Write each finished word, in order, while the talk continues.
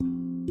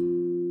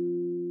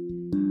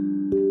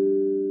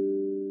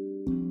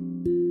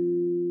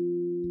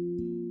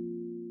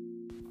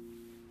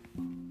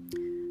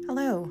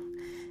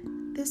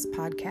This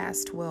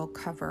podcast will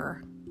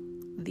cover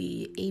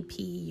the AP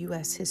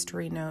U.S.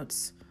 History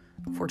Notes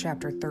for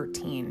Chapter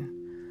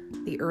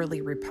 13, the Early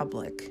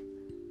Republic.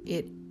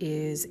 It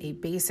is a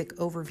basic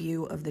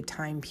overview of the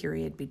time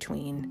period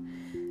between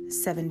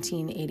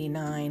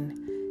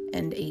 1789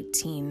 and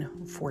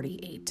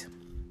 1848.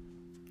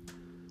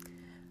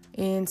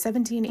 In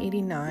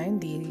 1789,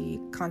 the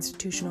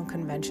Constitutional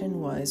Convention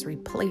was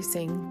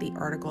replacing the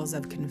Articles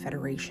of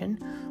Confederation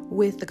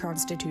with the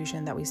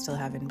Constitution that we still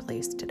have in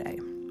place today.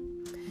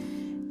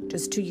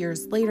 Just 2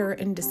 years later,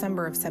 in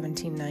December of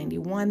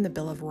 1791, the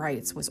Bill of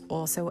Rights was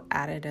also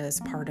added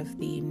as part of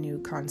the new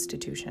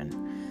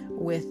Constitution,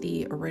 with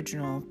the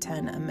original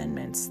 10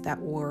 amendments that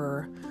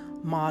were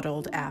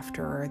modeled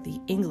after the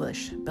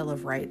English Bill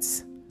of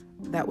Rights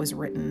that was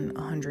written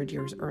 100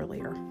 years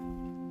earlier.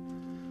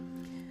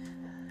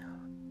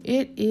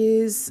 It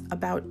is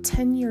about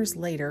 10 years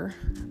later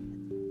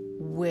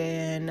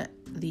when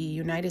the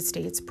United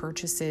States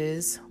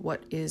purchases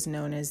what is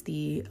known as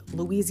the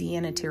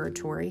Louisiana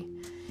Territory.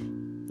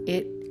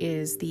 It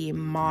is the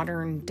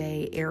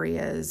modern-day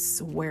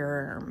areas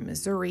where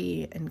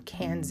Missouri and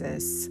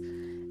Kansas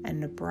and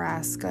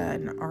Nebraska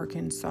and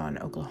Arkansas and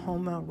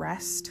Oklahoma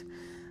rest,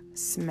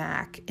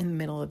 smack in the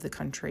middle of the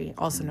country,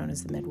 also known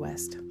as the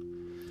Midwest.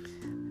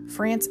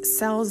 France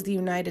sells the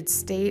United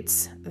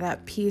States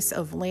that piece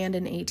of land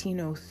in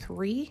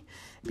 1803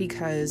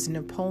 because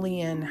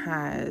Napoleon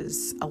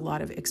has a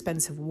lot of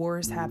expensive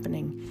wars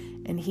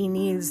happening and he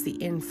needs the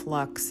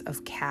influx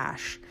of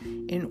cash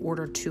in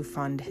order to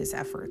fund his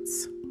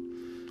efforts.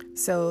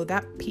 So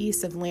that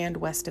piece of land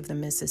west of the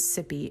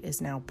Mississippi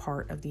is now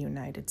part of the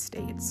United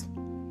States.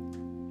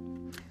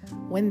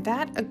 When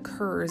that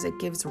occurs, it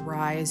gives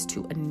rise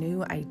to a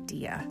new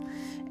idea,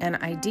 an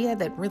idea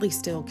that really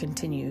still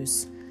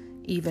continues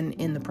even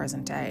in the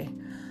present day.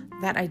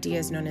 That idea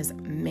is known as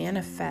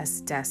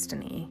manifest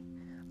destiny.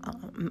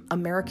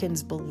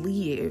 Americans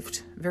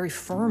believed very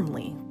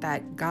firmly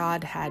that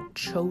God had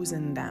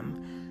chosen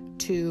them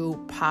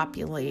to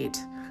populate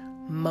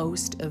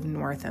most of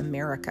North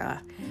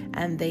America,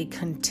 and they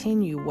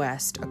continue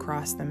west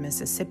across the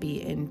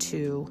Mississippi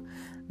into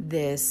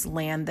this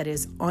land that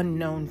is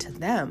unknown to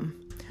them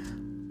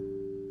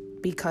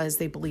because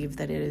they believe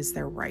that it is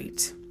their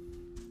right.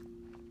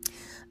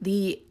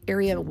 The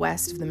area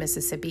west of the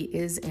Mississippi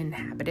is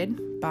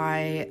inhabited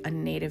by a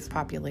native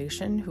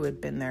population who had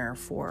been there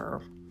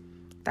for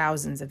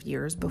thousands of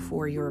years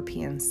before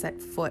Europeans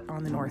set foot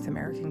on the North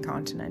American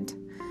continent.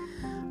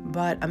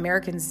 But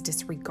Americans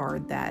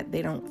disregard that.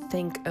 They don't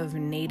think of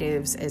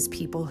natives as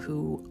people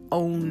who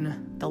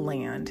own the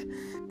land.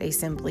 They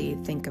simply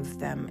think of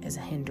them as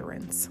a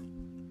hindrance.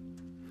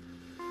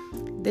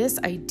 This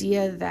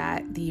idea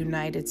that the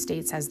United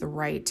States has the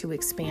right to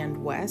expand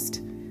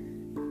west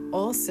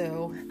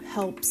also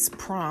helps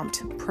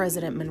prompt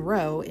President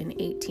Monroe in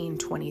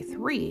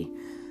 1823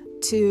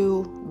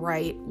 to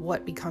write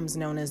what becomes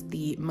known as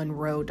the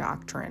Monroe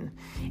Doctrine.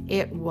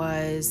 It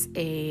was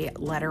a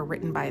letter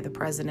written by the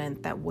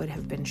president that would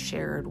have been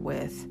shared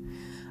with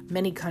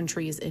many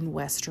countries in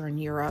Western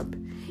Europe,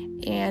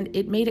 and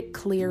it made it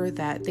clear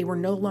that they were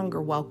no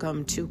longer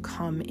welcome to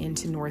come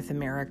into North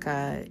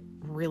America,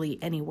 really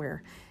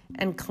anywhere,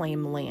 and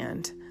claim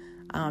land.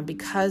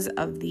 Because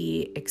of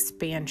the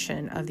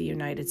expansion of the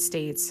United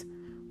States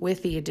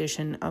with the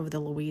addition of the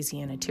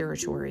Louisiana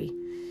Territory,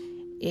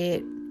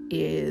 it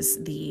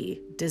is the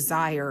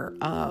desire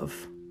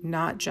of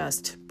not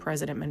just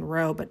President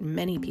Monroe, but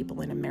many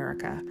people in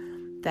America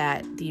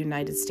that the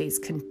United States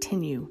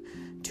continue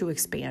to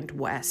expand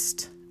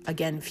west,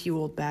 again,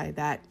 fueled by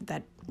that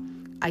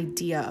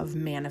idea of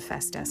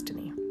manifest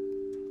destiny.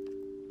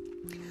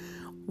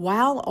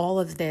 While all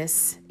of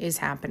this is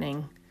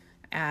happening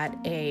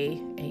at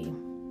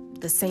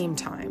the same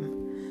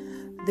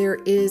time, there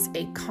is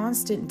a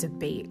constant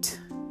debate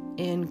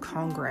in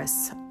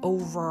Congress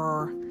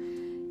over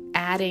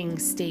adding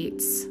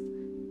states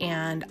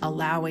and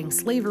allowing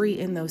slavery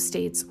in those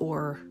states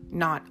or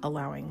not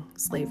allowing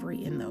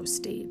slavery in those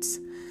states.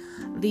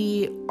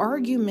 The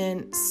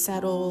argument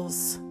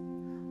settles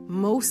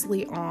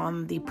mostly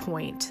on the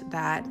point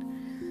that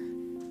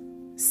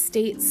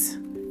states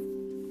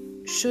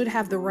should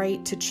have the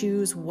right to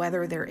choose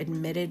whether they're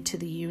admitted to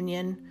the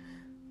Union,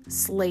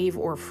 slave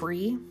or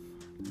free.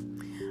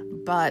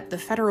 But the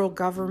federal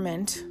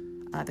government,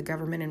 the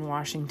government in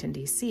Washington,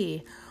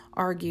 D.C.,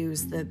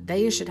 argues that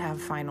they should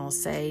have final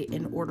say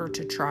in order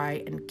to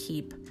try and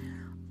keep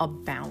a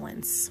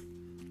balance.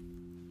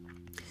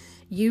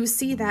 You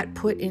see that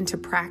put into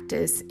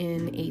practice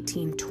in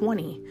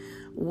 1820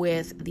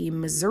 with the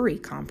Missouri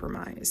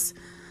Compromise.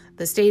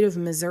 The state of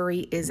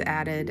Missouri is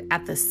added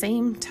at the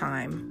same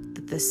time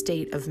that the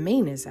state of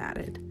Maine is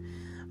added.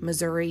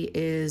 Missouri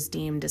is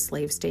deemed a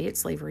slave state,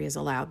 slavery is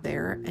allowed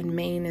there, and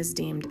Maine is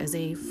deemed as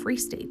a free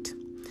state.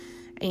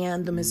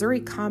 And the Missouri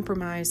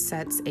Compromise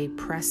sets a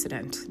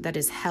precedent that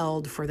is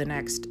held for the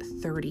next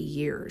 30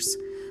 years,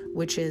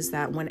 which is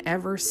that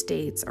whenever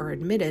states are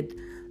admitted,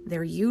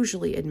 they're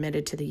usually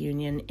admitted to the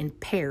Union in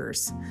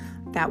pairs.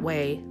 That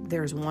way,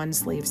 there's one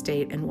slave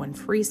state and one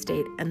free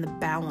state, and the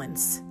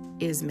balance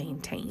is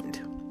maintained.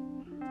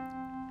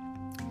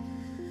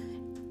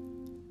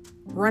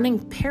 Running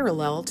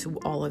parallel to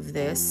all of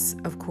this,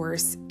 of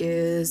course,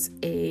 is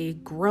a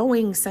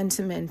growing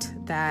sentiment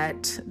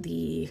that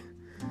the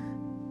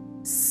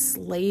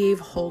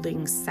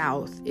slave-holding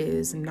South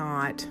is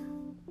not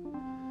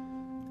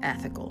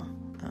ethical.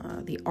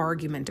 The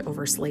argument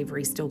over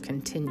slavery still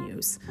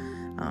continues.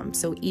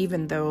 So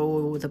even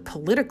though the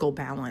political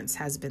balance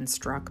has been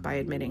struck by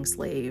admitting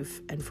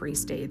slave and free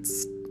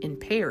states in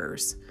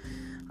pairs,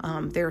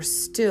 there are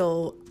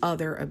still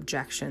other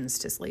objections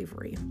to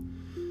slavery.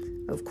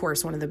 Of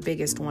course, one of the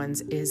biggest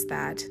ones is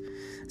that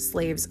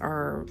slaves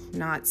are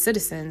not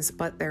citizens,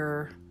 but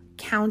they're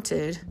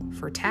counted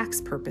for tax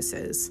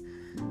purposes.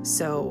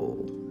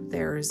 So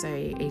there's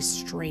a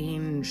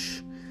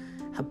strange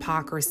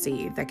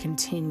hypocrisy that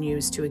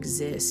continues to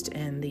exist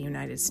in the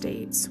United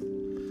States.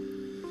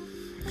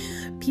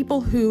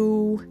 People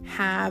who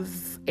have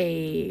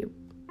a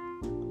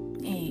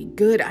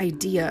good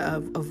idea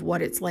of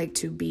what it's like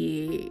to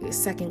be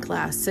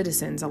second-class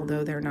citizens,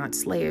 although they're not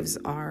slaves,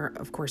 are,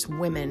 of course,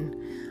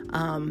 women.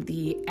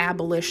 The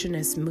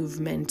abolitionist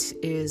movement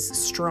is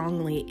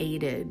strongly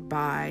aided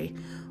by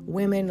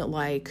women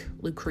like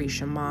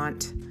Lucretia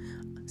Mott,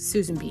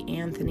 Susan B.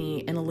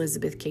 Anthony, and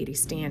Elizabeth Cady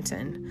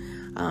Stanton.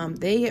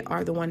 They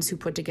are the ones who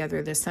put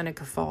together the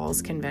Seneca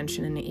Falls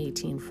Convention in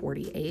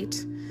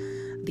 1848.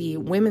 The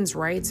women's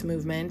rights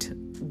movement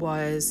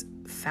was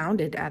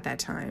founded at that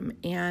time,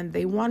 and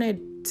they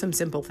wanted some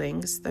simple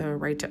things: the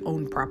right to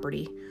own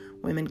property.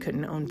 Women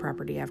couldn't own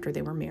property after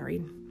they were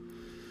married.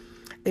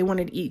 They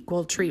wanted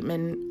equal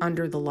treatment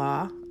under the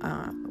law,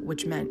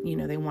 which meant,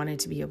 they wanted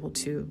to be able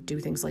to do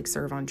things like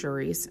serve on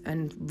juries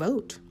and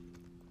vote.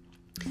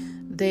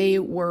 They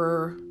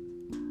were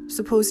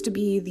supposed to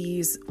be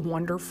these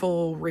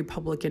wonderful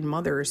Republican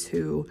mothers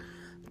who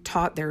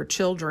taught their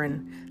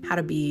children how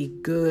to be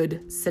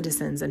good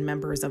citizens and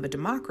members of a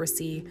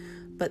democracy,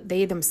 but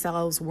they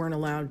themselves weren't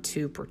allowed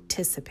to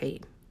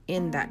participate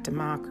in that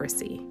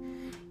democracy.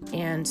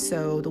 And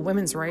so the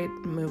women's rights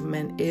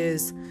movement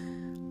is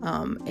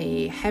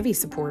a heavy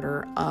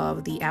supporter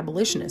of the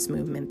abolitionist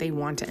movement. They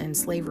want to end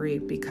slavery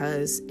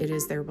because it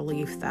is their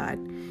belief that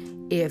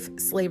if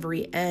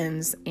slavery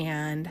ends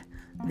and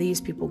these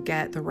people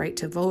get the right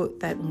to vote,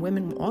 that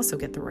women will also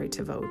get the right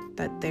to vote,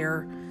 that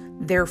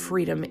their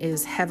freedom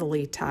is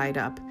heavily tied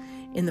up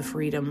in the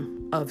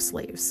freedom of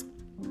slaves.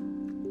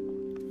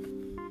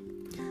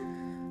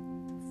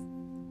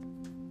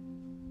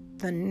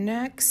 The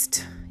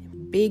next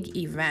big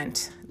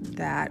event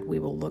that we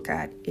will look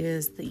at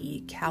is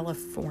the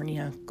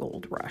California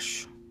Gold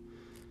Rush.